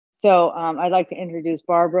So I'd like to introduce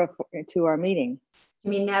Barbara to our meeting.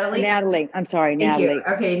 You mean Natalie? Natalie, I'm sorry, thank Natalie. You.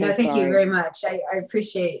 Okay, no, thank you very much. I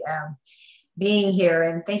appreciate being here,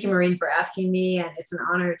 and thank you, Maureen, for asking me, and it's an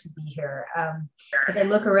honor to be here. As I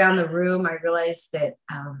look around the room, I realize that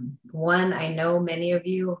one, I know many of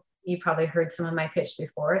you probably heard some of my pitch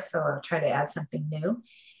before, so I'll try to add something new.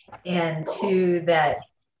 And two, that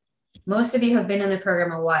most of you have been in the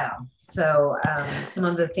program a while. So some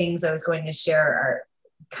of the things I was going to share are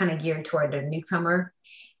kind of geared toward a newcomer.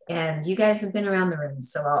 And you guys have been around the room,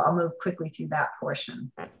 so I'll move quickly through that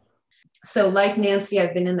portion. So like Nancy,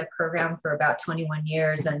 I've been in the program for about 21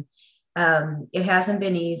 years, and it hasn't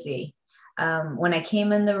been easy. When I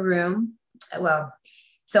came in the room, well,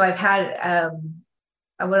 so I've had,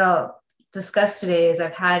 what I'll discuss today is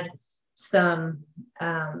I've had some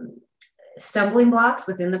stumbling blocks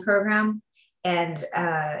within the program, and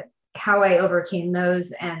how I overcame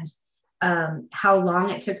those, and how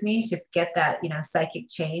long it took me to get that, psychic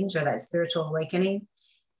change or that spiritual awakening,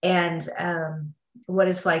 and what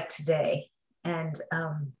it's like today. And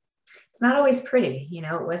it's not always pretty,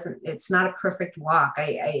 it's not a perfect walk.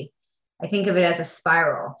 I think of it as a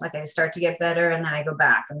spiral. Like I start to get better, and then I go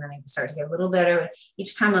back, and then I start to get a little better.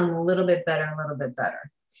 Each time I'm a little bit better, a little bit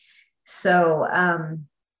better. So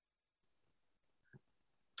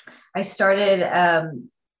I started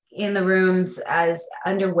in the rooms as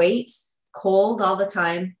underweight, cold all the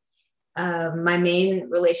time. My main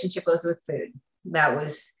relationship was with food. That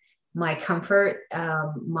was my comfort,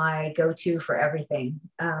 my go-to for everything.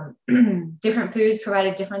 Different foods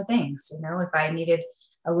provided different things. If I needed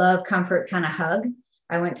a love, comfort kind of hug,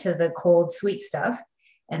 I went to the cold, sweet stuff.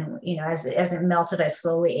 And, as it melted, I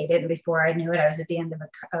slowly ate it. And before I knew it, I was at the end of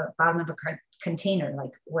bottom of a container,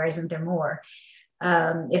 like, where isn't there more?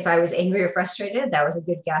 If I was angry or frustrated, that was a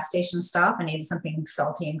good gas station stop. I needed something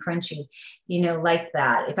salty and crunchy, like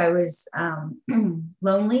that. If I was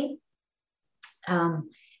lonely,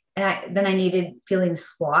 then I needed feeling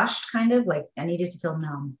squashed, kind of like I needed to feel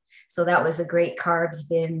numb. So that was a great carbs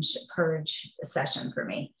binge purge session for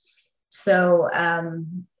me. So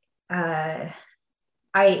when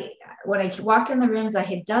I walked in the rooms, I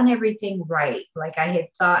had done everything right. Like I had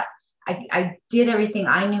thought I did everything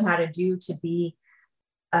I knew how to do to be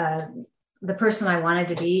the person I wanted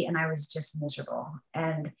to be, and I was just miserable.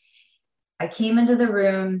 And I came into the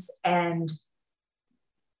rooms and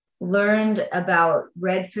learned about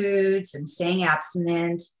red foods and staying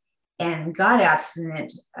abstinent, and got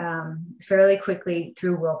abstinent fairly quickly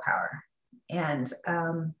through willpower, and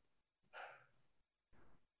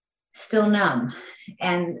still numb.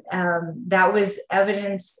 And that was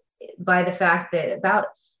evidenced by the fact that about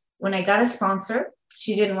when I got a sponsor,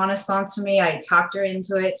 she didn't want to sponsor me. I talked her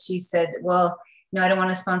into it. She said, well, no, I don't want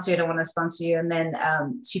to sponsor you. I don't want to sponsor you. And then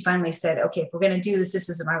she finally said, okay, if we're going to do this, this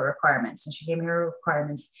is my requirements. And she gave me her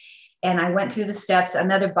requirements. And I went through the steps,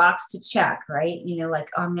 another box to check, right? Like,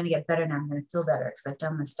 oh, I'm going to get better now. I'm going to feel better because I've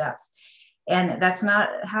done the steps. And that's not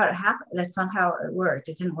how it happened. That's not how it worked.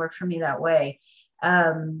 It didn't work for me that way.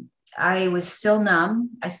 I was still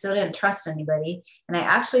numb. I still didn't trust anybody. And I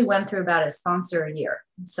actually went through about a sponsor a year.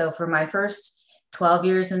 So for my first 12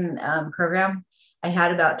 years in program, I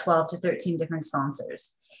had about 12 to 13 different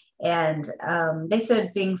sponsors. And they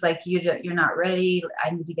said things like, you're not ready. I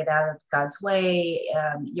need to get out of God's way.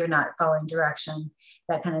 You're not following direction,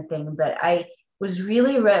 that kind of thing. But I was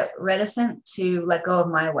really reticent to let go of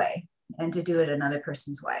my way and to do it another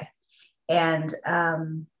person's way. And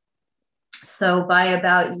so by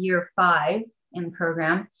about year 5 in the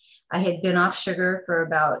program, I had been off sugar for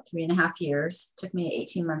about 3.5 years. It took me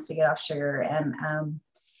 18 months to get off sugar.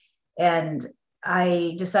 And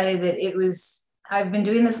I decided that I've been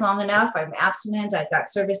doing this long enough. I'm abstinent. I've got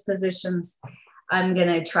service positions. I'm going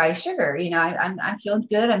to try sugar. I'm feeling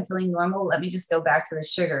good. I'm feeling normal. Let me just go back to the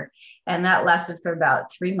sugar. And that lasted for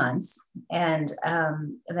about 3 months. And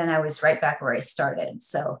then I was right back where I started.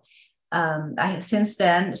 So since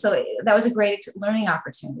then, so that was a great learning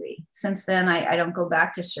opportunity. Since then, I don't go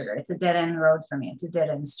back to sugar. It's a dead end road for me. It's a dead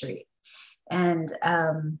end street. And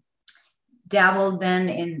dabbled then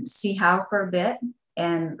in Sea How for a bit,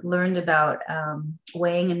 and learned about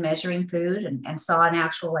weighing and measuring food, and saw an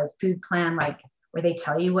actual food plan, where they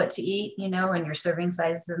tell you what to eat, and your serving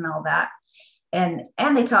sizes and all that. And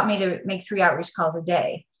they taught me to make 3 outreach calls a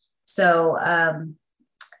day. So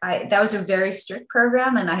that was a very strict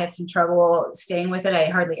program, and I had some trouble staying with it. I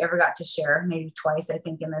hardly ever got to share, maybe twice, I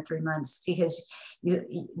think, in the 3 months, because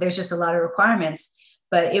there's just a lot of requirements.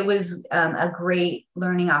 But it was a great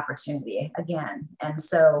learning opportunity again. And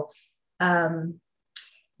so at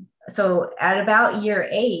about year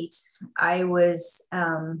 8, I was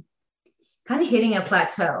kind kind of hitting a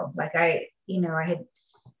plateau. Like I had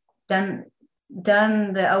done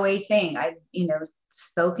the OA thing. I,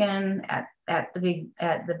 spoken at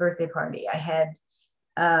the birthday party. I had,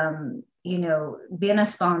 been a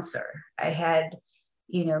sponsor. I had,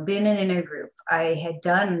 been in a group. I had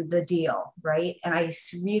done the deal, right? And I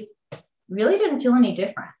really didn't feel any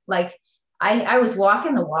different. Like I was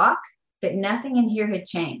walking the walk, but nothing in here had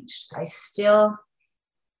changed.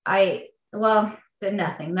 But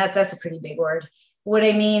nothing. That's a pretty big word. What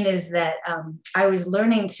I mean is that I was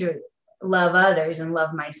learning to love others and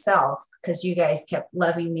love myself, because you guys kept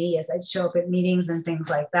loving me as I'd show up at meetings and things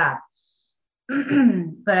like that.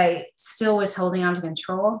 But I still was holding on to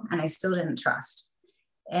control, and I still didn't trust.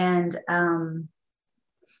 And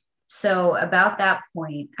so about that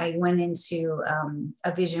point, I went into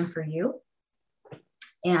A Vision for You.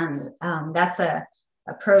 And that's a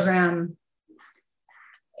program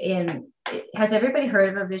has everybody heard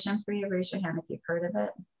of A Vision for You? Raise your hand if you've heard of it.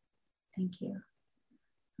 Thank you.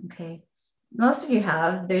 Okay. Most of you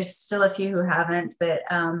have. There's still a few who haven't, but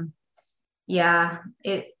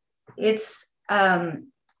it's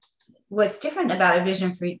what's different about A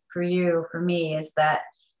Vision for You, for me, is that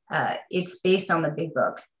it's based on the Big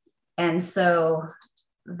Book. And so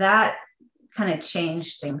that kind of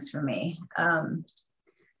changed things for me. Let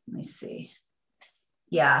me see.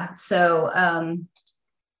 Yeah. So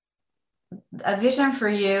A Vision for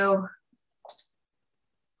You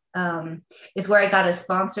is where I got a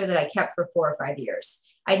sponsor that I kept for 4 or 5 years.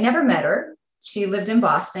 I'd never met her. She lived in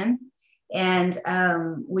Boston, and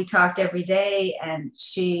we talked every day, and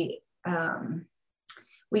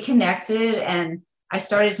we connected, and I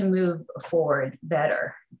started to move forward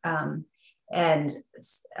better.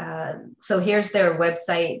 So here's their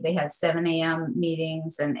website. They have 7 a.m.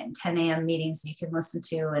 meetings and 10 a.m. meetings you can listen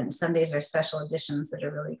to, and Sundays are special editions that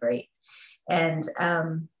are really great. And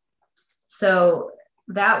so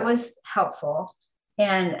that was helpful.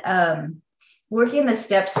 And working the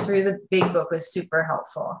steps through the Big Book was super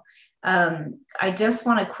helpful. I just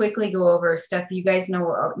want to quickly go over stuff you guys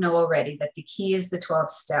know already, that the key is the 12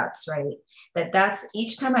 steps, right? That's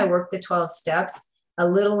each time I work the 12 steps, a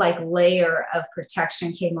little like layer of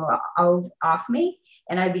protection came off me,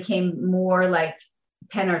 and I became more like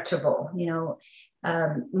penetrable,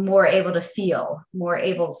 more able to feel, more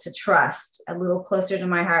able to trust, a little closer to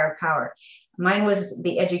my higher power. Mine was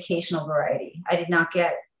the educational variety. I did not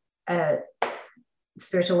get a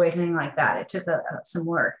spiritual awakening like that. It took some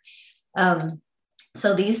work.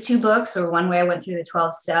 So these 2 books were one way I went through the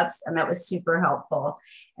 12 steps, and that was super helpful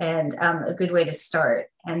and a good way to start.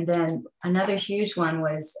 And then another huge one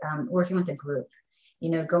was working with a group,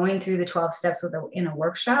 going through the 12 steps in a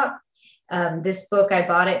workshop. This book, I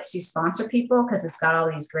bought it to sponsor people because it's got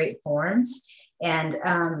all these great forms. And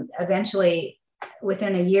eventually,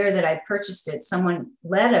 within a year that I purchased it, someone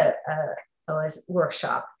led a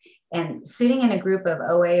workshop, and sitting in a group of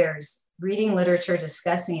OAers, reading literature,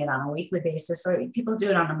 discussing it on a weekly basis, or people do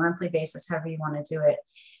it on a monthly basis, however you want to do it.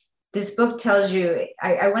 This book tells you,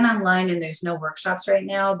 I went online, and there's no workshops right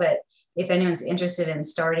now, but if anyone's interested in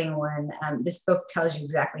starting one, this book tells you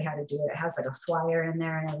exactly how to do it. It has like a flyer in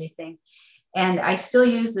there and everything. And I still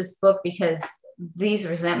use this book because these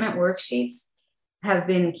resentment worksheets have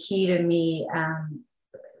been key to me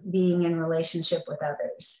being in relationship with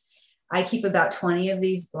others. I keep about 20 of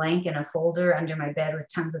these blank in a folder under my bed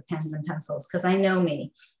with tons of pens and pencils, because I know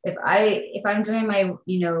me. If I'm doing my,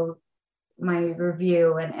 my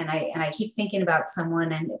review and I keep thinking about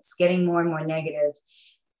someone and it's getting more and more negative,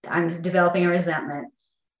 I'm developing a resentment.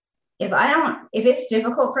 If it's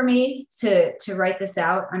difficult for me to write this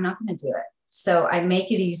out, I'm not going to do it. So I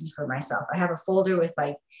make it easy for myself. I have a folder with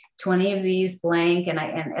like 20 of these blank, and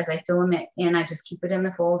as I fill them in, I just keep it in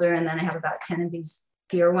the folder. And then I have about 10 of these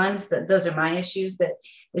fear ones. Those are my issues, but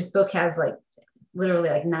this book has like literally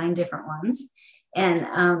like 9 different ones.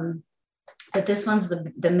 And but this one's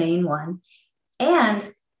the main one.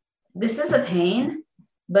 And this is a pain,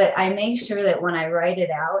 but I make sure that when I write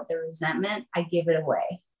it out, the resentment, I give it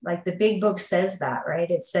away. Like the Big Book says that,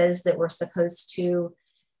 right? It says that we're supposed to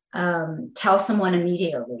tell someone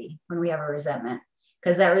immediately when we have a resentment,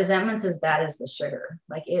 because that resentment's as bad as the sugar.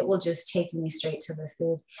 Like it will just take me straight to the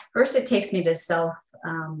food. First, it takes me to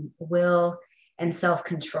self-will and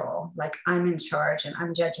self-control. Like I'm in charge and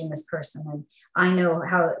I'm judging this person and I know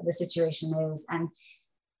how the situation is. And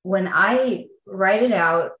when I write it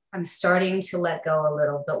out, I'm starting to let go a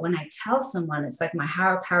little. But when I tell someone, it's like my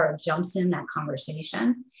higher power jumps in that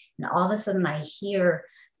conversation. And all of a sudden I hear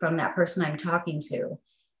from that person I'm talking to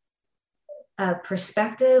a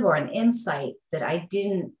perspective or an insight that I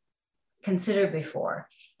didn't consider before.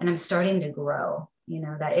 And I'm starting to grow.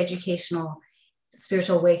 that educational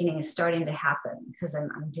spiritual awakening is starting to happen because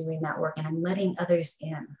I'm doing that work and I'm letting others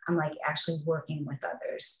in. I'm like actually working with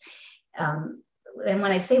others. And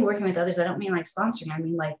when I say working with others, I don't mean like sponsoring. I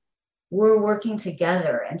mean like we're working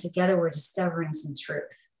together, and together we're discovering some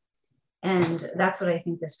truth. And that's what I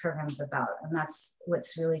think this program is about. And that's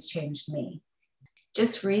what's really changed me.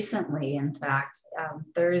 Just recently, in fact,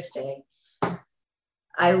 Thursday,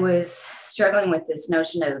 I was struggling with this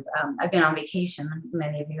notion of, I've been on vacation,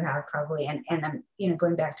 many of you have probably, and I'm,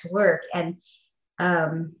 going back to work. And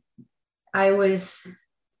I was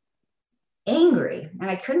angry and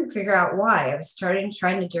I couldn't figure out why. I was trying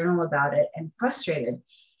to journal about it and frustrated.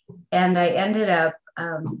 And I ended up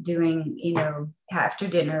doing, after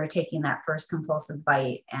dinner, taking that first compulsive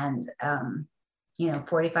bite. And,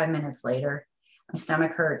 45 minutes later, my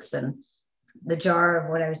stomach hurts and the jar of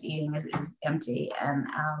what I was eating is empty. And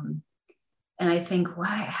I think,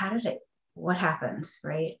 why, what happened?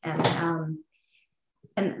 Right. And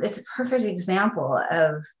it's a perfect example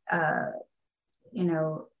of,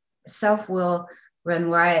 self-will run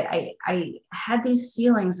riot. I had these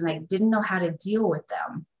feelings and I didn't know how to deal with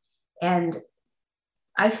them. And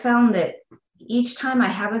I found that each time I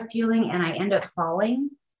have a feeling and I end up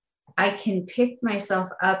falling, I can pick myself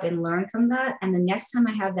up and learn from that. And the next time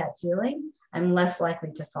I have that feeling, I'm less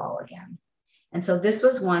likely to fall again. And so this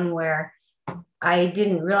was one where I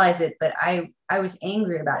didn't realize it, but I was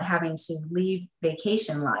angry about having to leave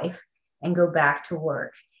vacation life and go back to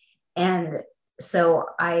work. And so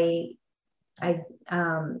I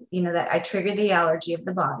triggered the allergy of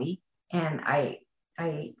the body, and I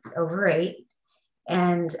overate,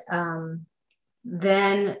 and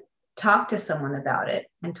then talked to someone about it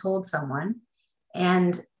and told someone,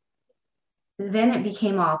 and then it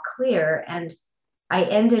became all clear, and I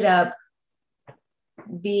ended up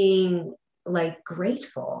being like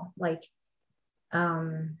grateful, like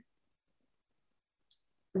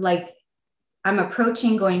I'm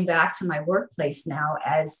approaching going back to my workplace now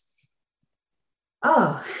as,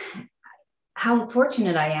 oh, how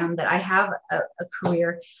fortunate I am that I have a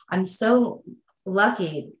career. I'm so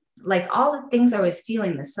lucky. Like all the things I was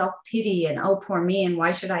feeling, the self-pity and, oh, poor me, and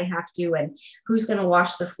why should I have to, and who's going to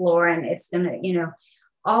wash the floor, and it's going to,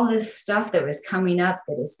 all this stuff that was coming up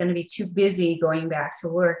that is going to be too busy going back to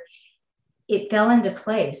work, it fell into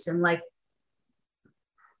place. And like,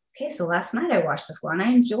 okay, so last night I washed the floor and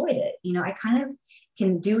I enjoyed it. I kind of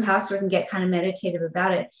can do housework and get kind of meditative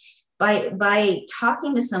about it. By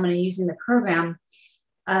talking to someone and using the program,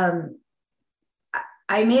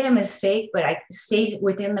 I made a mistake, but I stayed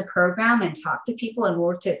within the program and talked to people and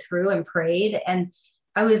worked it through and prayed. And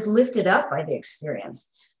I was lifted up by the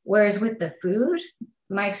experience. Whereas with the food,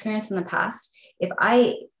 my experience in the past, if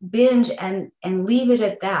I binge and leave it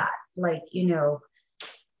at that, like,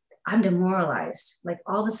 I'm demoralized. Like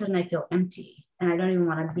all of a sudden I feel empty and I don't even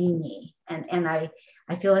want to be me. And I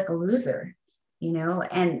feel like a loser,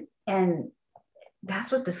 and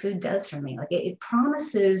that's what the food does for me. Like it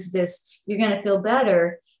promises this, you're going to feel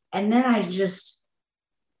better. And then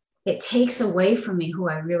it takes away from me who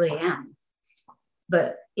I really am.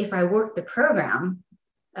 But if I work the program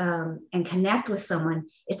and connect with someone,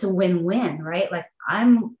 it's a win-win, right? Like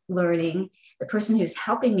I'm learning, the person who's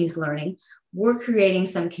helping me is learning, we're creating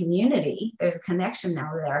some community. There's a connection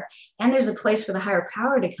now there. And there's a place for the higher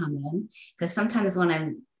power to come in. Because sometimes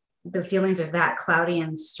when the feelings are that cloudy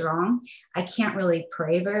and strong, I can't really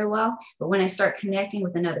pray very well. But when I start connecting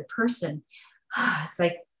with another person, it's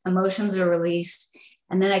like emotions are released.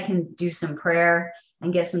 And then I can do some prayer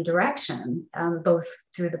and get some direction, both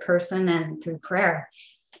through the person and through prayer.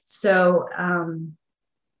 So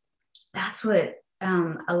that's what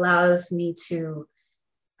allows me to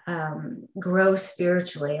grow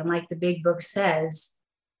spiritually. And like the big book says,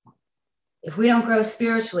 if we don't grow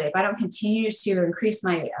spiritually, if I don't continue to increase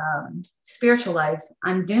my spiritual life,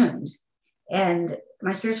 I'm doomed. And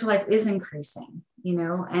my spiritual life is increasing,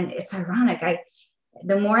 and it's ironic.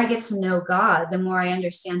 The more I get to know God, the more I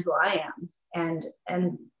understand who I am.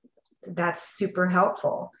 And that's super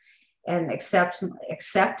helpful. And acceptance,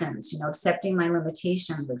 accepting my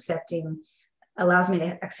limitations, allows me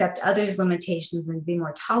to accept others' limitations and be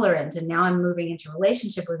more tolerant. And now I'm moving into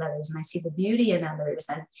relationship with others and I see the beauty in others.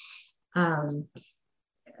 And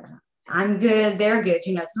I'm good, they're good.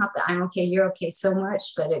 It's not that I'm okay, you're okay so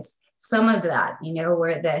much, but it's some of that,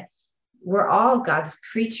 where we're all God's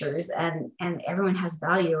creatures and everyone has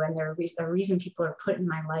value, and there's a reason people are put in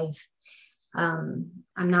my life. I'm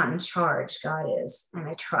not in charge, God is, and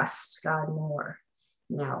I trust God more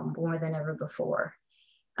now, more than ever before.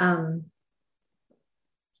 I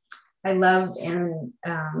love in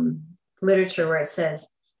literature where it says,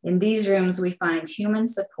 In these rooms, we find human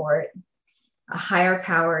support, a higher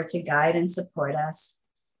power to guide and support us,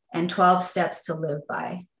 and 12 steps to live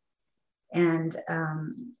by. And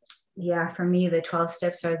yeah, for me, the 12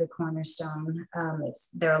 steps are the cornerstone.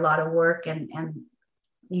 They're a lot of work, and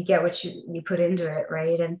you get what you put into it,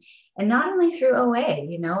 right? And not only through OA,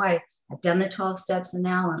 you know, I've done the 12 steps in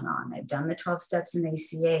Al-Anon, I've done the 12 steps in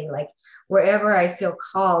ACA. Like wherever I feel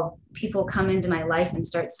called, people come into my life and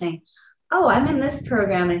start saying, oh, I'm in this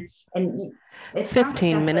program, and it's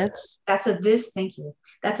 15 minutes. Thank you.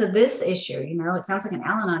 That's a this issue, you know, it sounds like an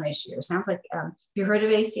Al-Anon issue. It sounds like, if you heard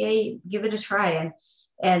of ACA, give it a try.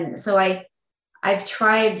 And so I've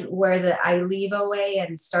tried where I leave OA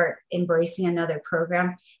and start embracing another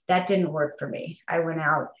program. That didn't work for me. I went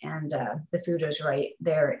out and the food was right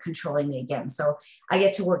there controlling me again. So I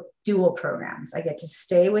get to work dual programs. I get to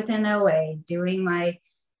stay within OA, doing my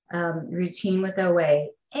routine with OA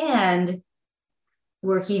and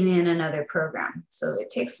working in another program. So it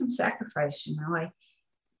takes some sacrifice, you know.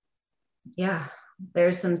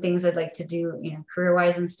 There's some things I'd like to do, you know,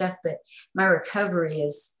 career-wise and stuff, but my recovery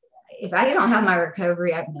is, if I don't have my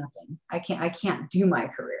recovery, I have nothing. I can't do my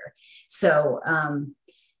career. So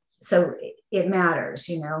it matters,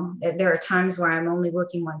 you know. There are times where I'm only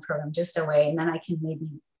working one program just away, and then I can maybe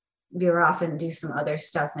veer off and do some other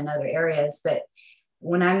stuff in other areas. But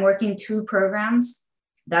when I'm working two programs,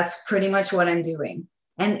 that's pretty much what I'm doing.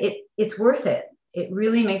 And it's worth it. It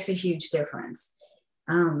really makes a huge difference.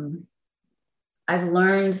 I've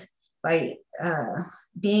learned by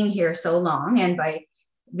being here so long and by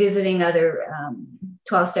visiting other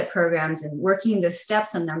 12-step programs and working the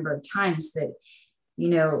steps a number of times that, you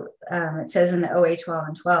know, it says in the OA 12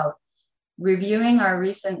 and 12, reviewing our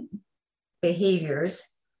recent behaviors,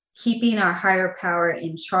 keeping our higher power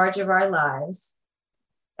in charge of our lives,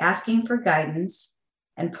 asking for guidance,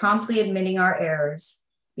 and promptly admitting our errors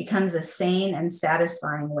becomes a sane and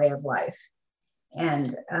satisfying way of life.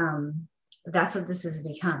 And that's what this has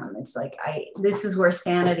become. It's like, this is where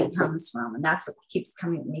sanity comes from. And that's what keeps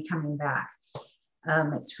coming back.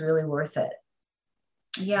 It's really worth it.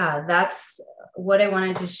 Yeah, that's what I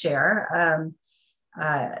wanted to share.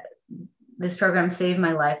 This program saved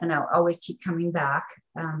my life, and I'll always keep coming back.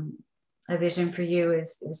 A vision for you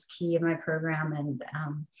is key in my program, and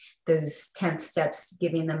those 10th steps,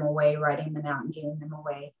 giving them away, writing them out and giving them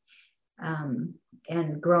away,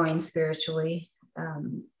 and growing spiritually,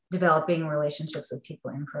 developing relationships with people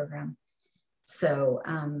in program. So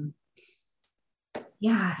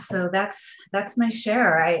yeah, so that's my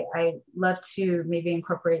share. I love to maybe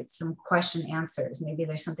incorporate some question answers. Maybe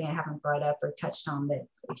there's something I haven't brought up or touched on that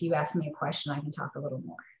if you ask me a question, I can talk a little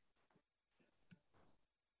more.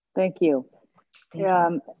 Thank you.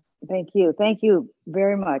 Thank you. Thank you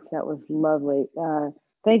very much. That was lovely.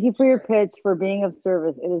 Thank you for your pitch, for being of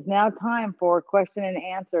service. It is now time for question and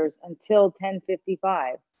answers until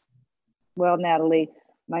 10:55. Well, Natalie,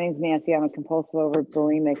 my name is Nancy. I'm a compulsive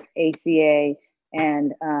overbulimic ACA,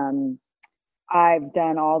 and I've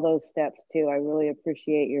done all those steps too. I really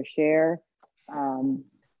appreciate your share.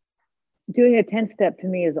 Doing a 10-step to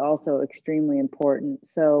me is also extremely important.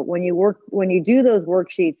 So when you do those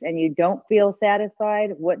worksheets and you don't feel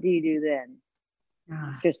satisfied, what do you do then?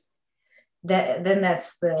 Then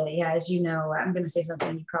that's as you know, I'm going to say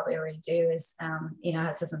something you probably already do is, you know,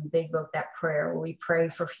 it says in the big book, that prayer where we pray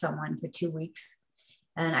for someone for 2 weeks.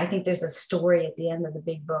 And I think there's a story at the end of the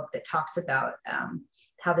big book that talks about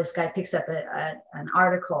how this guy picks up an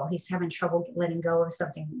article. He's having trouble letting go of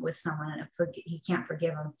something with someone, and he can't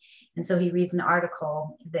forgive him. And so he reads an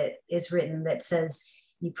article that is written that says,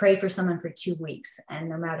 you pray for someone for 2 weeks, and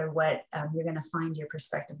no matter what, you're going to find your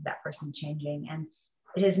perspective of that person changing. And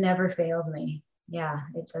it has never failed me. Yeah,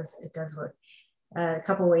 it does work. A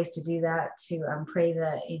couple of ways to do that, to pray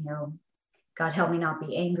that, you know, God help me not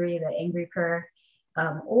be angry, the angry prayer,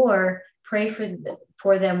 or pray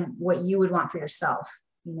for them what you would want for yourself.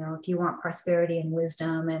 You know, if you want prosperity and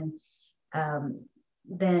wisdom, and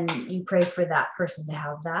then you pray for that person to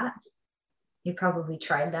have that. You probably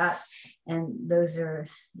tried that, and those are,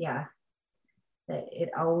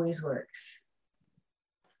 it always works.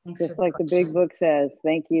 Thanks. Just like the big book says.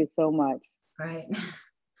 Thank you so much. Right.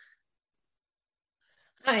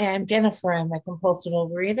 Hi, I'm Jennifer. I'm a compulsive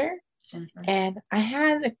overeater. Jennifer. And I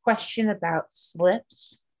had a question about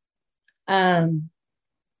slips. You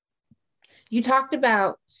talked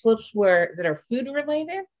about slips that are food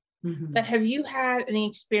related, but have you had any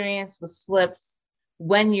experience with slips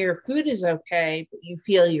when your food is okay, but you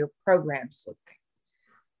feel your program slipping?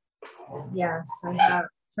 Yes, I have.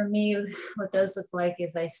 For me, what those look like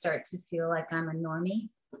is I start to feel like I'm a normie,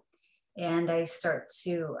 and I start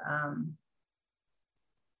to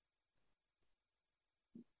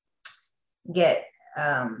get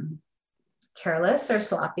careless or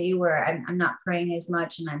sloppy, where I'm not praying as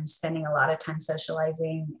much and I'm spending a lot of time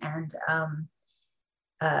socializing and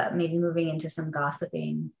maybe moving into some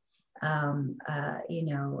gossiping,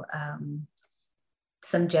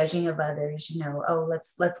 some judging of others, oh,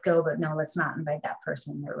 let's go, but no, let's not invite that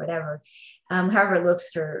person or whatever. However it looks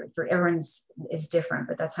for everyone is different,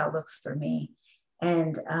 but that's how it looks for me.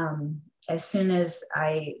 And as soon as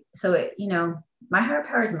my higher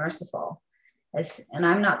power is merciful, and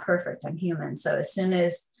I'm not perfect, I'm human. So as soon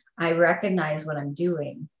as I recognize what I'm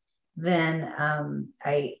doing, then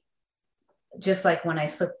I, just like when I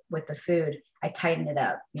slip with the food, I tighten it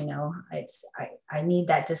up. I need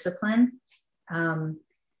that discipline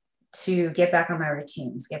to get back on my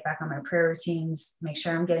routines, get back on my prayer routines, make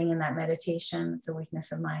sure I'm getting in that meditation. It's a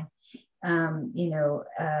weakness of mine, and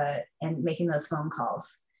making those phone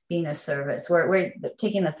calls, being of service. We're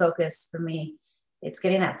taking the focus for me. It's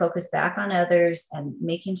getting that focus back on others and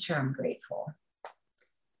making sure I'm grateful.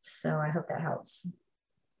 So I hope that helps.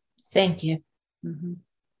 Thank you. Mm-hmm.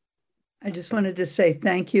 I just wanted to say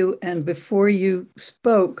thank you. And before you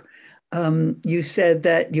spoke, you said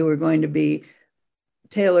that you were going to be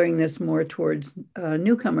tailoring this more towards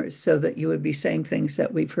newcomers so that you would be saying things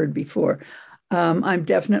that we've heard before. I'm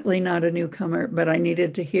definitely not a newcomer, but I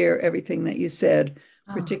needed to hear everything that you said,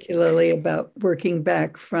 particularly about working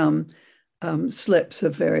back from slips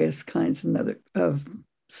of various kinds and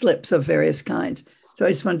slips of various kinds. So I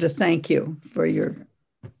just wanted to thank you for your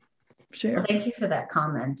share. Well, thank you for that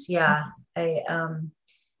comment. Yeah, I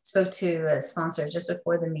spoke to a sponsor just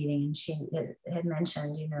before the meeting, and she had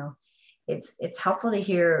mentioned, it's helpful to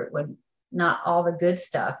hear when not all the good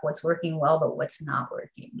stuff, what's working well, but what's not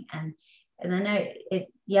working. And then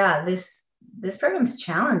this program is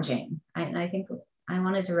challenging. And I think I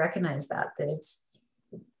wanted to recognize that it's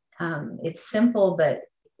simple, but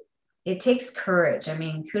it takes courage. I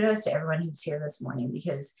mean, kudos to everyone who's here this morning,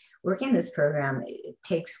 because working this program, it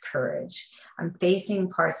takes courage. I'm facing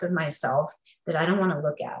parts of myself that I don't want to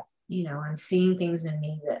look at. I'm seeing things in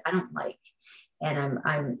me that I don't like. And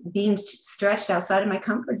I'm being stretched outside of my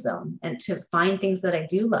comfort zone, and to find things that I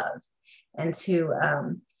do love, and to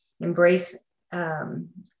embrace, to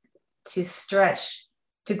stretch,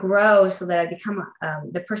 to grow, so that I become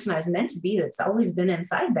the person I was meant to be. That's always been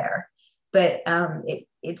inside there, but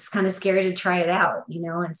it's kind of scary to try it out,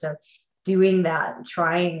 And so, doing that,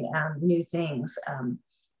 trying new things,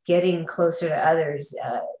 getting closer to others,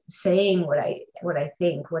 saying what I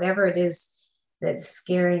think, whatever it is that's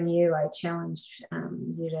scaring you, I challenge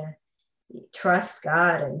you to trust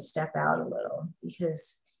God and step out a little,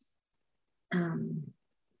 because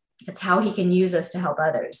it's how He can use us to help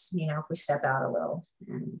others, if we step out a little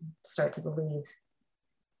and start to believe.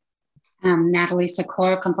 Natalie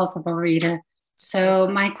Secor, compulsive overeater. So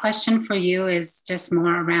my question for you is just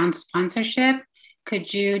more around sponsorship.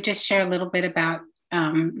 Could you just share a little bit about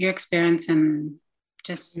your experience and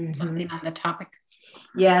just something on the topic?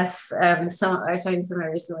 Yes. I was talking to someone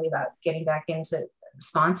recently about getting back into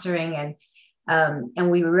sponsoring,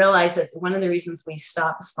 and we realized that one of the reasons we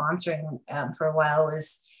stopped sponsoring for a while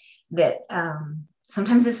was that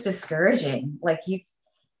sometimes it's discouraging. Like,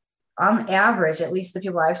 on average, at least the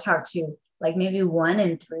people I've talked to, like maybe 1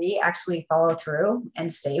 in 3 actually follow through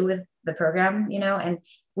and stay with the program, and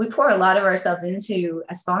we pour a lot of ourselves into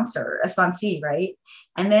a sponsee, right?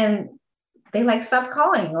 And then they stop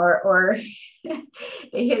calling, or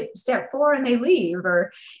they hit step 4 and they leave,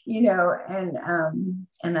 or, and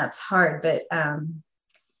that's hard. But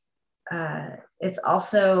it's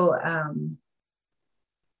also,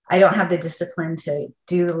 I don't have the discipline to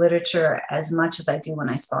do the literature as much as I do when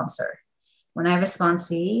I sponsor. When I have a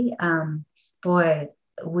sponsee, boy,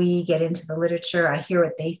 we get into the literature. I hear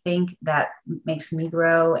what they think. That makes me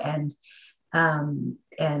grow, and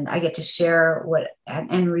I get to share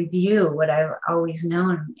and review what I've always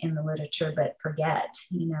known in the literature, but forget,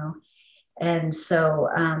 And so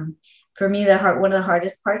for me, one of the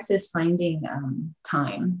hardest parts is finding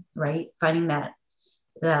time, right? Finding that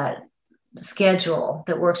schedule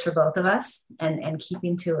that works for both of us, and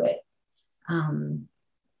keeping to it.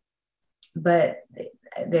 But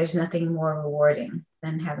there's nothing more rewarding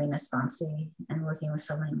than having a sponsee and working with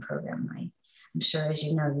someone in program. I'm sure, as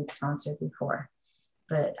you know, you've sponsored before.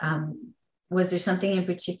 But was there something in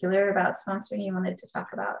particular about sponsoring you wanted to talk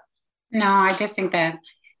about? No, I just think that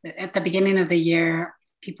at the beginning of the year,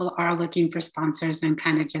 people are looking for sponsors and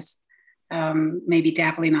kind of just maybe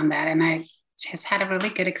dabbling on that. And I just had a really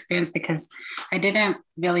good experience because I didn't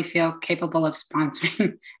really feel capable of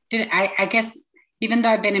sponsoring. I guess, even though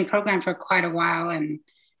I've been in program for quite a while, and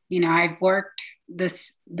I've worked the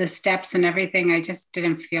steps and everything, I just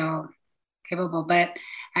didn't feel capable. But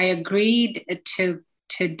I agreed to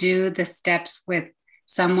do the steps with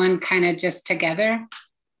someone kind of just together.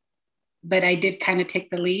 But I did kind of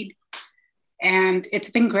take the lead, and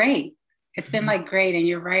it's been great. It's been like great. And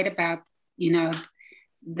you're right about, you know,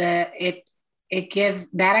 it gives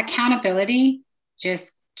that accountability,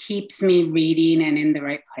 just keeps me reading and in the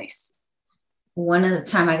right place. One of the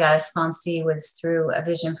time I got a sponsee was through A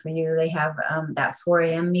Vision for You. They have that 4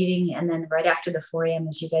 a.m. meeting. And then right after the 4 a.m.,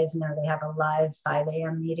 as you guys know, they have a live 5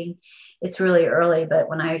 a.m. meeting. It's really early, but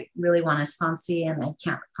when I really want a sponsee and I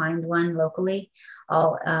can't find one locally,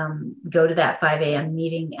 I'll go to that 5 a.m.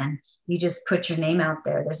 meeting, and you just put your name out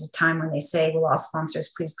there. There's a time when they say, well, all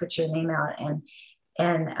sponsors, please put your name out.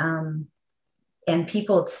 And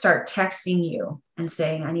people start texting you and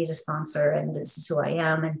saying, I need a sponsor and this is who I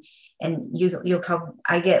am. And you'll come,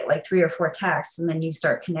 I get like 3 or 4 texts, and then you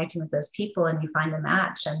start connecting with those people and you find a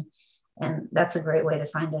match. And that's a great way to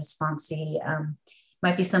find a sponsee.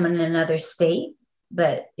 Might be someone in another state,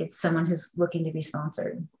 but it's someone who's looking to be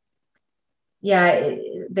sponsored. Yeah, I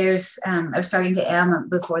was talking to Em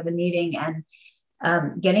before the meeting, and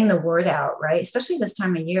getting the word out, right? Especially this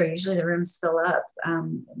time of year. Usually the rooms fill up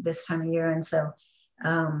this time of year. And so,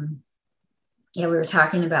 we were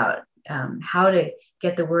talking about how to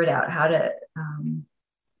get the word out, how to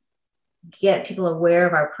get people aware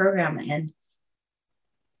of our program. And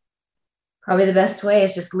probably the best way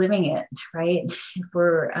is just living it, right? If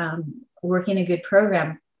we're working a good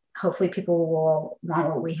program, hopefully people will want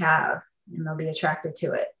what we have and they'll be attracted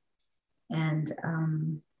to it.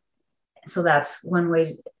 And so that's one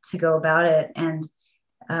way to go about it. And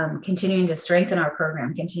continuing to strengthen our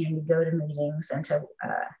program, continuing to go to meetings and to,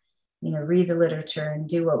 read the literature and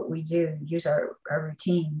do what we do, use our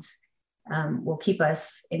routines, will keep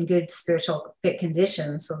us in good spiritual fit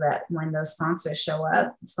conditions so that when those sponsees show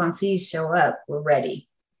up, we're ready,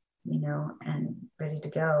 and ready to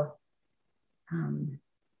go.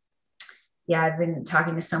 I've been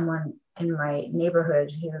talking to someone in my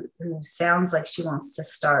neighborhood who sounds like she wants to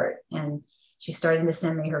start, and she's starting to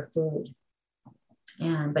send me her food.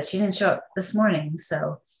 But she didn't show up this morning.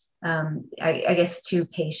 So I guess to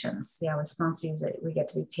patience. With sponsees, we get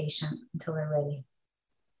to be patient until they're ready.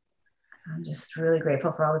 I'm just really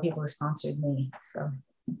grateful for all the people who sponsored me. So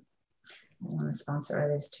I want to sponsor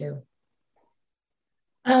others too.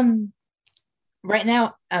 Right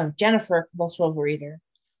now, Jennifer, compulsive overeater.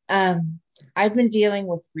 I've been dealing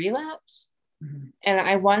with relapse, and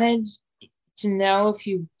I wanted to know if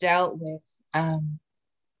you've dealt with,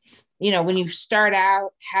 when you start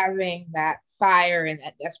out having that fire and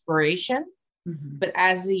that desperation, but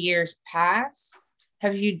as the years pass,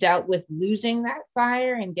 have you dealt with losing that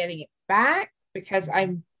fire and getting it back? Because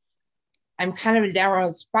I'm kind of a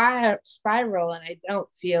downward spiral, and I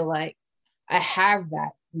don't feel like I have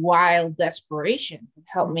that wild desperation to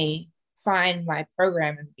help me find my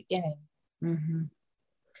program in the beginning.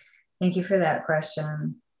 Thank you for that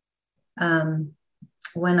question.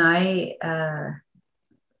 When I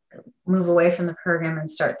move away from the program and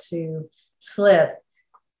start to slip,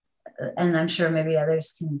 and I'm sure maybe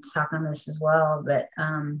others can talk on this as well, but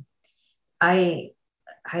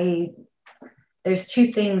there's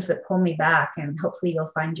 2 things that pull me back, and hopefully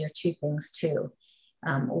you'll find your 2 things too.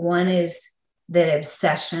 One is that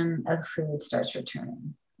obsession of food starts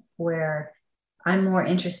returning, where I'm more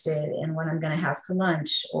interested in what I'm going to have for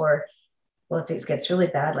lunch, or, well, if it gets really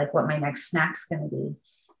bad, like what my next snack's going to be.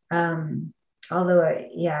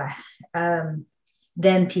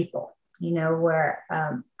 Then people, where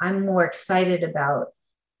I'm more excited about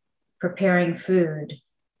preparing food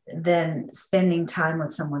than spending time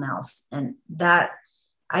with someone else. And that,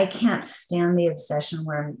 I can't stand the obsession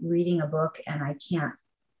where I'm reading a book and I can't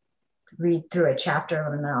read through a chapter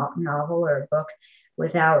of a novel or a book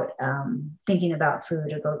without thinking about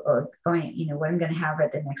food or going, what I'm going to have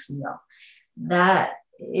at the next meal. That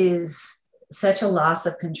is such a loss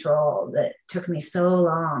of control that took me so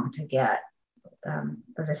long to get.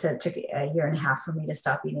 As I said, it took a 1.5 years for me to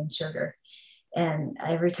stop eating sugar. And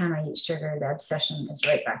every time I eat sugar, the obsession is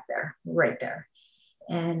right there.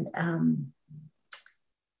 And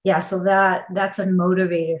so that's a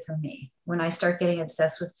motivator for me. When I start getting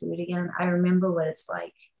obsessed with food again, I remember what it's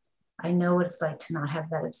like. I know what it's like to not have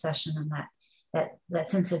that obsession and that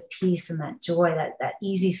sense of peace and that joy, that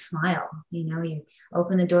easy smile. You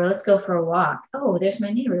open the door, let's go for a walk. Oh, there's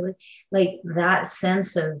my neighbor. Like that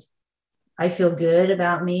sense of, I feel good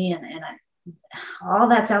about me, and all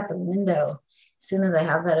that's out the window as soon as I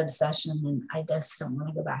have that obsession, and I just don't want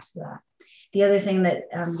to go back to that. The other thing that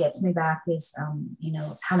gets me back is,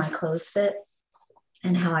 how my clothes fit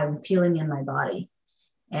and how I'm feeling in my body.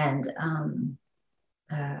 And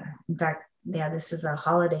in fact, this is a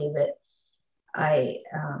holiday that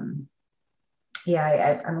I'm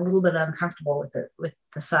a little bit uncomfortable with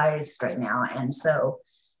the size right now. And so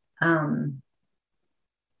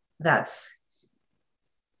that's,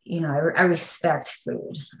 I respect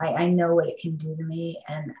food. I know what it can do to me,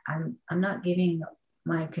 and I'm not giving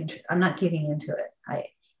into it.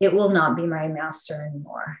 It will not be my master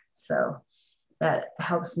anymore. So that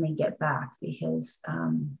helps me get back, because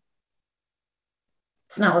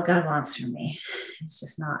it's not what God wants from me. It's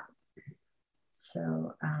just not.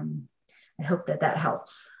 So I hope that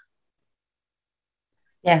helps.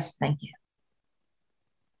 Yes, thank you.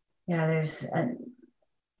 Yeah,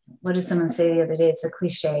 what did someone say the other day? It's a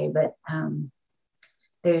cliche, but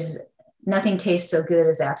there's nothing tastes so good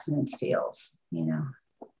as abstinence feels,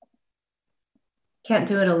 Can't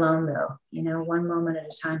do it alone though, one moment at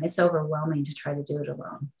a time. It's overwhelming to try to do it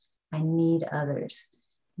alone. I need others,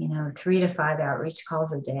 3 to 5 outreach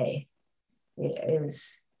calls a day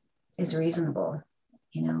is reasonable,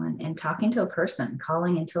 and talking to a person,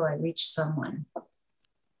 calling until I reach someone,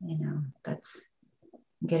 that's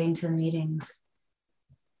getting to the meetings.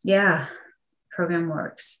 Yeah, program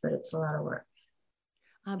works, but it's a lot of work.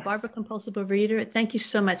 Barbara, compulsive overeater. Thank you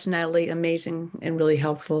so much, Natalie. Amazing and really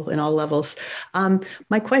helpful in all levels.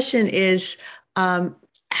 My question is, how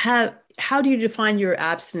do you define your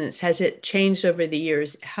abstinence? Has it changed over the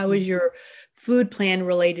years? How is your food plan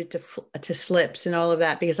related to slips and all of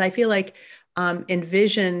that? Because I feel like in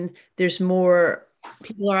Vision, there's more,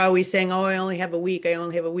 people are always saying, oh, I only have a week,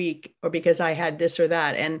 or because I had this or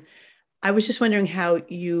that. And I was just wondering how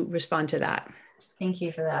you respond to that. Thank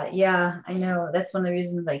you for that. Yeah, I know. That's one of the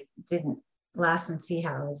reasons I didn't last and see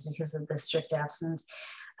how is because of the strict abstinence.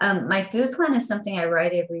 My food plan is something I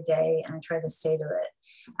write every day, and I try to stay to it.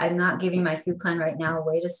 I'm not giving my food plan right now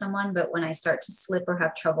away to someone, but when I start to slip or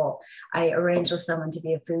have trouble, I arrange with someone to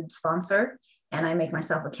be a food sponsor, and I make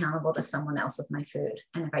myself accountable to someone else with my food.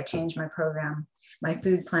 And if I change my program, my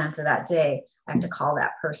food plan for that day, I have to call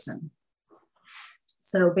that person.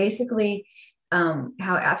 So basically,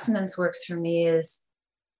 how abstinence works for me is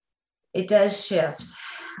it does shift.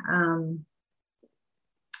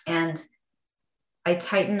 And I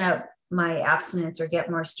tighten up my abstinence or get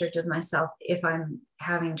more strict with myself if I'm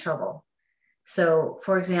having trouble. So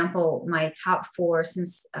for example, my top 4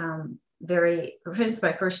 since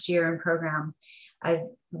my first year in program, I've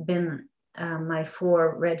been, my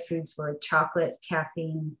 4 red foods were chocolate,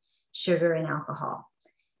 caffeine, sugar, and alcohol.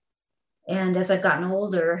 And as I've gotten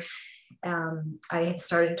older, I have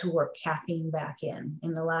started to work caffeine back in.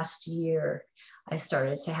 In the last year, I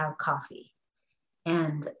started to have coffee.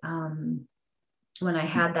 And when I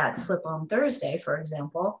had that slip on Thursday, for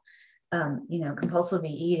example,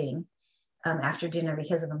 compulsively eating after dinner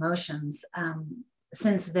because of emotions,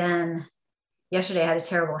 since then, yesterday I had a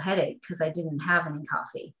terrible headache because I didn't have any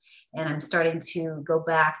coffee. And I'm starting to go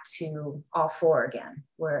back to all 4 again,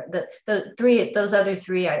 where those other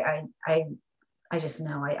 3, I just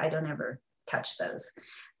know I don't ever touch those.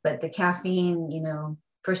 But the caffeine,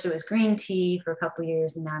 first it was green tea for a couple of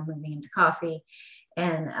years, and now I'm moving into coffee.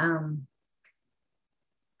 And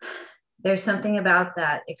there's something about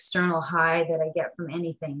that external high that I get from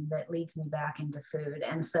anything that leads me back into food.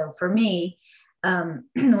 And so for me,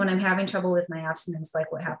 when I'm having trouble with my abstinence,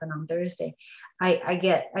 like what happened on Thursday,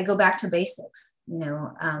 I go back to basics.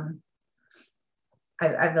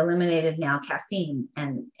 I've eliminated now caffeine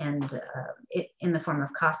and it in the form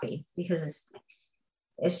of coffee, because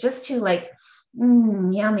it's just too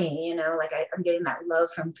yummy, I'm getting that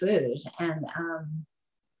love from food, and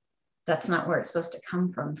that's not where it's supposed to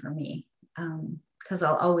come from for me, because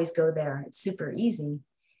I'll always go there. It's super easy.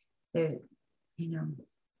 There,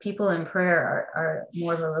 people in prayer are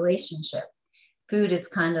more of a relationship. Food, it's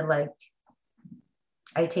kind of like,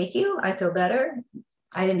 I take you, I feel better.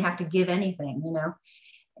 I didn't have to give anything,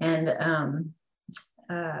 and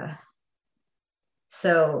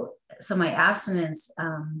so my abstinence,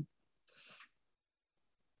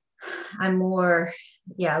 I'm more,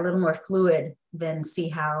 a little more fluid than See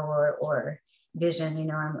How or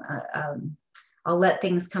Vision. I'll let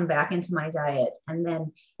things come back into my diet, and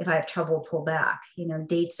then if I have trouble, pull back.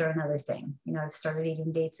 Dates are another thing. I've started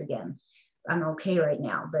eating dates again. I'm okay right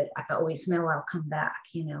now, but I always know I'll come back.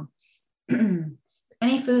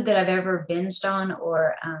 Any food that I've ever binged on,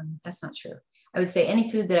 or that's not true. I would say any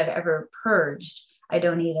food that I've ever purged, I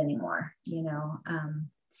don't eat anymore.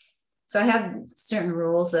 So I have certain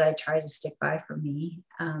rules that I try to stick by for me.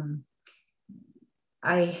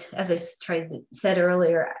 As I said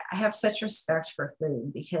earlier, I have such respect for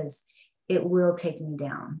food because it will take me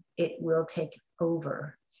down. It will take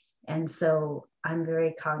over. And so I'm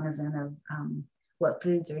very cognizant of what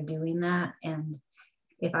foods are doing that. And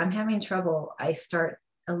if I'm having trouble, I start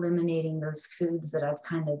eliminating those foods that I've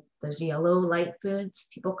kind of, those yellow light foods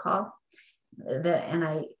people call that, and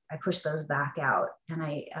I push those back out.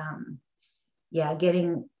 And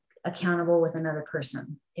getting accountable with another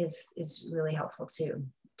person is really helpful too.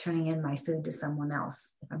 Turning in my food to someone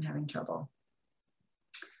else if I'm having trouble.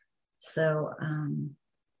 So,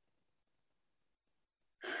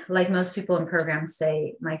 like most people in programs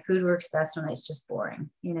say, my food works best when it's just boring.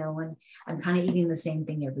 You know, when I'm kind of eating the same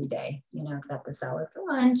thing every day. You know, I've got the salad for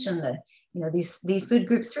lunch and the, you know, these food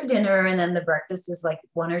groups for dinner, and then the breakfast is like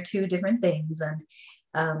 1 or 2 different things,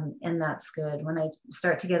 and that's good. When I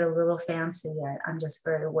start to get a little fancy, I'm just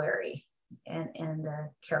very wary and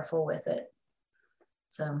careful with it.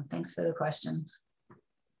 So thanks for the question.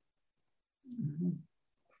 Mm-hmm.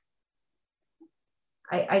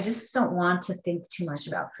 I just don't want to think too much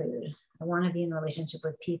about food. I want to be in a relationship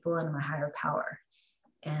with people and my higher power.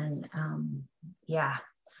 And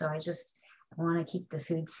so I want to keep the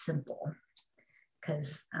food simple,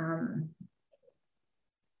 because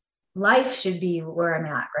life should be where I'm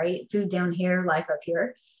at, right? Food down here, life up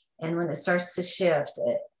here. And when it starts to shift,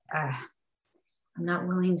 I'm not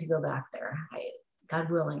willing to go back there. God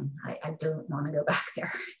willing, I don't want to go back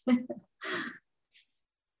there.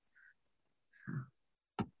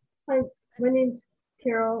 Hi, my name's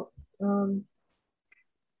Carol.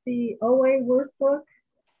 The OA workbook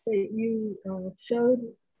that you showed,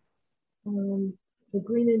 the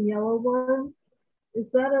green and yellow one,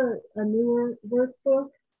 is that a newer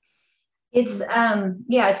workbook? It's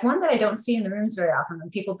it's one that I don't see in the rooms very often when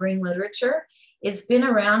people bring literature. It's been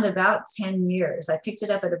around about 10 years. I picked it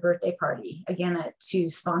up at a birthday party, again, to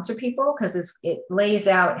sponsor people, because it lays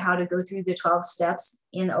out how to go through the 12 steps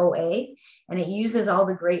in OA, and it uses all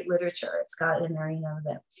the great literature. It's got in there, you know,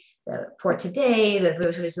 the For Today, the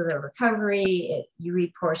Voices of Recovery. You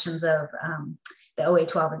read portions of the OA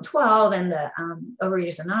 12 and 12 and the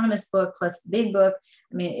Overeaters Anonymous book, plus the big book.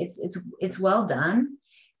 I mean, it's well done.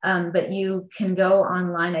 But you can go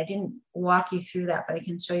online. I didn't walk you through that, but I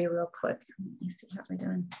can show you real quick. Let me see how we're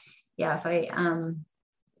doing. Yeah,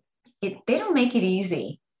 if they don't make it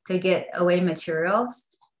easy to get OA materials.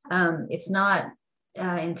 It's not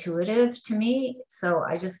intuitive to me. So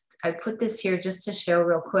I put this here just to show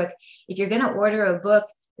real quick. If you're going to order a book,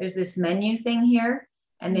 there's this menu thing here,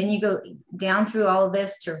 and then you go down through all of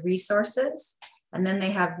this to resources. And then they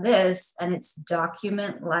have this, and it's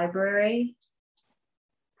document library.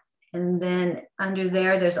 And then under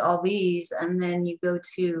there's all these, and then you go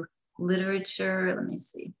to literature, let me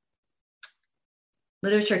see,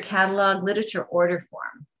 literature catalog, literature order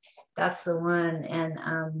form. That's the one. And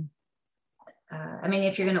I mean,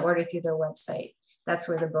 if you're going to order through their website, that's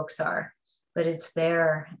where the books are, but it's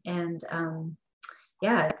there. And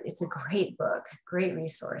it's a great book, great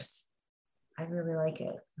resource. I really like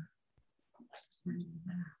it.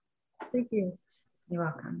 Thank you. You're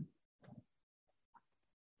welcome.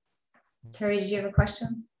 Terry, did you have a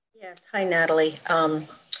question? Yes. Hi, Natalie.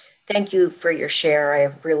 Thank you for your share.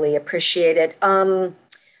 I really appreciate it.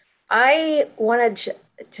 I wanted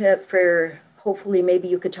to hopefully maybe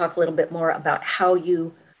you could talk a little bit more about how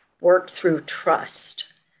you worked through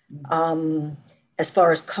trust, as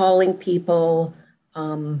far as calling people,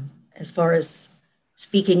 as far as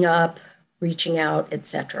speaking up, reaching out,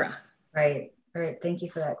 etc. Right. Thank you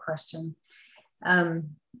for that question.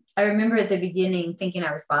 I remember at the beginning thinking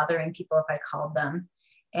I was bothering people if I called them.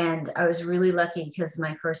 And I was really lucky because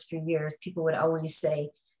my first few years, people would always say,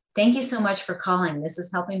 thank you so much for calling. This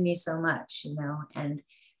is helping me so much, you know? And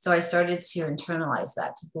so I started to internalize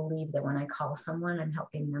that, to believe that when I call someone, I'm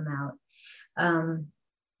helping them out.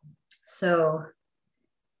 So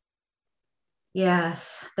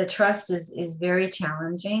yes, the trust is very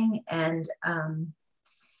challenging. And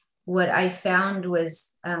what I found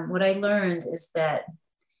was, what I learned is that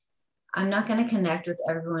I'm not going to connect with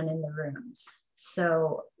everyone in the rooms.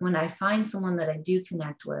 So when I find someone that I do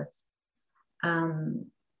connect with,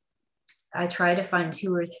 I try to find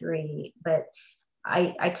 2 or 3, but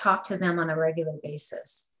I talk to them on a regular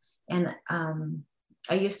basis. And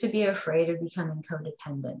I used to be afraid of becoming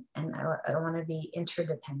codependent, and I want to be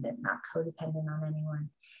interdependent, not codependent on anyone.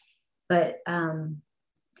 But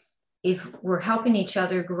if we're helping each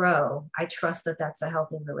other grow, I trust that that's a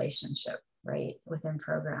healthy relationship, right, within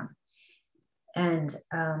program. And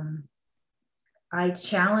I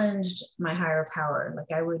challenged my higher power.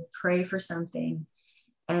 Like I would pray for something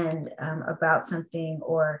and about something,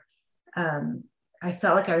 or I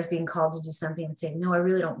felt like I was being called to do something and say, no, I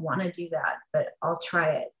really don't want to do that, but I'll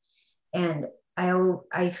try it. And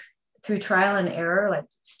I through trial and error, like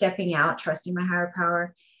stepping out, trusting my higher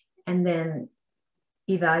power, and then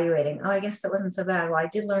evaluating, oh, I guess that wasn't so bad. Well, I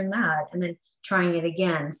did learn that, and then trying it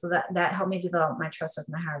again. So that helped me develop my trust with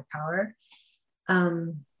my higher power.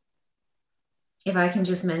 If I can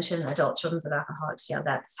just mention Adult Children of Alcoholics, yeah,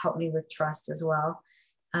 that's helped me with trust as well.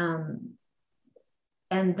 And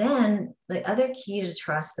then the other key to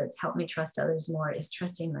trust that's helped me trust others more is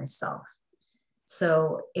trusting myself.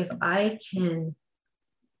 So if I can,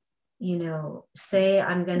 you know, say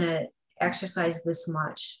I'm going to exercise this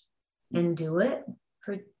much and do it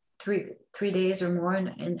for three days or more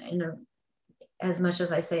as much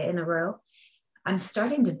as I say in a row, I'm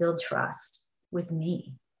starting to build trust with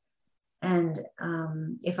me. And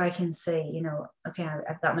if I can say, you know, okay,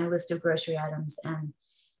 I've got my list of grocery items and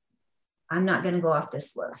I'm not going to go off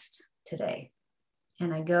this list today.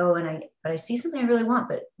 And I go and but I see something I really want,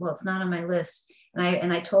 but well, it's not on my list.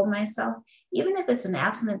 And I told myself, even if it's an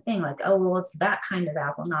abstinent thing, like, oh, well, it's that kind of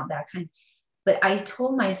apple, not that kind. But I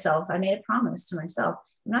told myself, I made a promise to myself,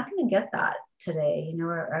 I'm not going to get that today, you know,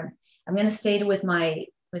 or I'm going to stay with my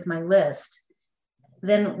list.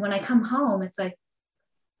 Then when I come home, it's like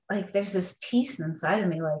there's this peace inside of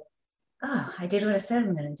me, like, oh, I did what I said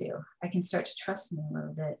I'm going to do. I can start to trust me a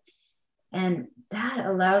little bit. And that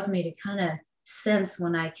allows me to kind of sense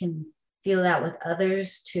when I can feel that with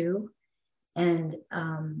others too. And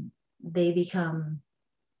they become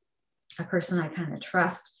a person I kind of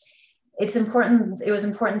trust. It's important. It was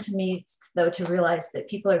important to me, though, to realize that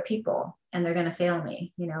people are people and they're going to fail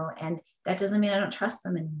me, you know, and that doesn't mean I don't trust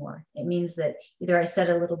them anymore. It means that either I set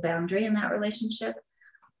a little boundary in that relationship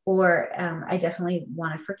or I definitely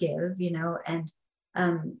want to forgive, you know, and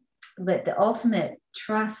but the ultimate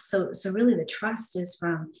trust, so really the trust is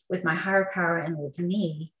with my higher power and with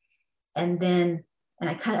me. And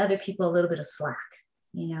I cut other people a little bit of slack,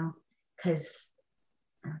 you know, because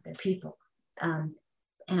they're people. And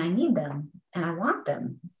I need them and I want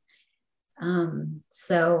them.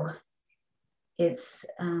 So it's,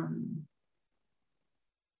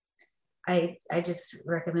 I just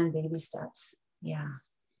recommend baby steps. Yeah.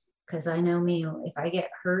 Because I know me, if I get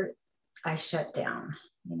hurt, I shut down,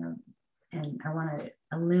 you know, and I want to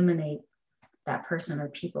eliminate that person or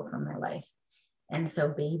people from my life. And so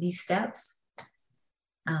baby steps,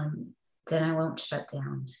 then I won't shut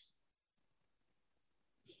down.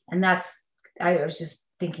 And I was just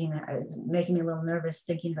thinking, it was making me a little nervous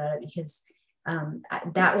thinking about it because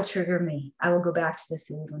that will trigger me. I will go back to the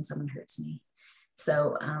food when someone hurts me.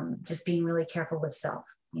 So just being really careful with self,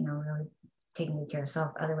 you know, really taking good care of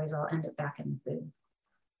self. Otherwise I'll end up back in the food.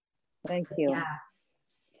 Thank you. Yeah.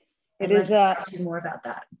 It I'd is love to talk to you more about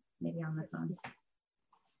that, maybe on the phone.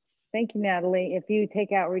 Thank you, Natalie. If you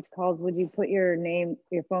take outreach calls, would you put your name,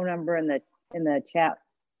 your phone number in the chat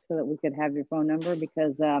so that we could have your phone number?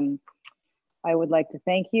 Because I would like to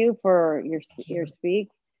thank you for your speak.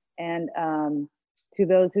 And to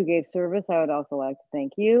those who gave service, I would also like to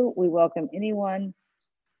thank you. We welcome anyone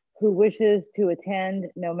who wishes to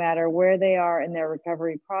attend, no matter where they are in their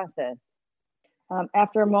recovery process.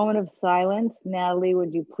 After a moment of silence, Natalie,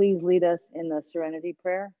 would you please lead us in the Serenity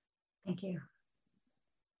Prayer? Thank you.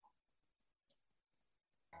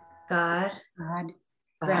 God,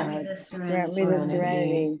 grant me the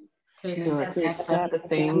serenity to accept the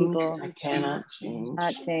things I cannot change,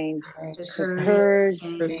 the courage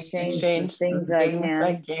to change the things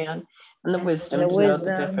I can, and the wisdom to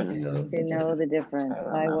know the difference.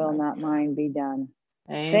 So I will not mind be done.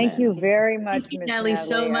 Amen. Thank you very much, Thank you, Ms. Natalie,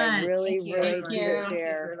 so much. I really, Thank you for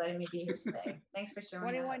for letting me be here today. Thanks for showing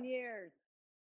 21 up. years.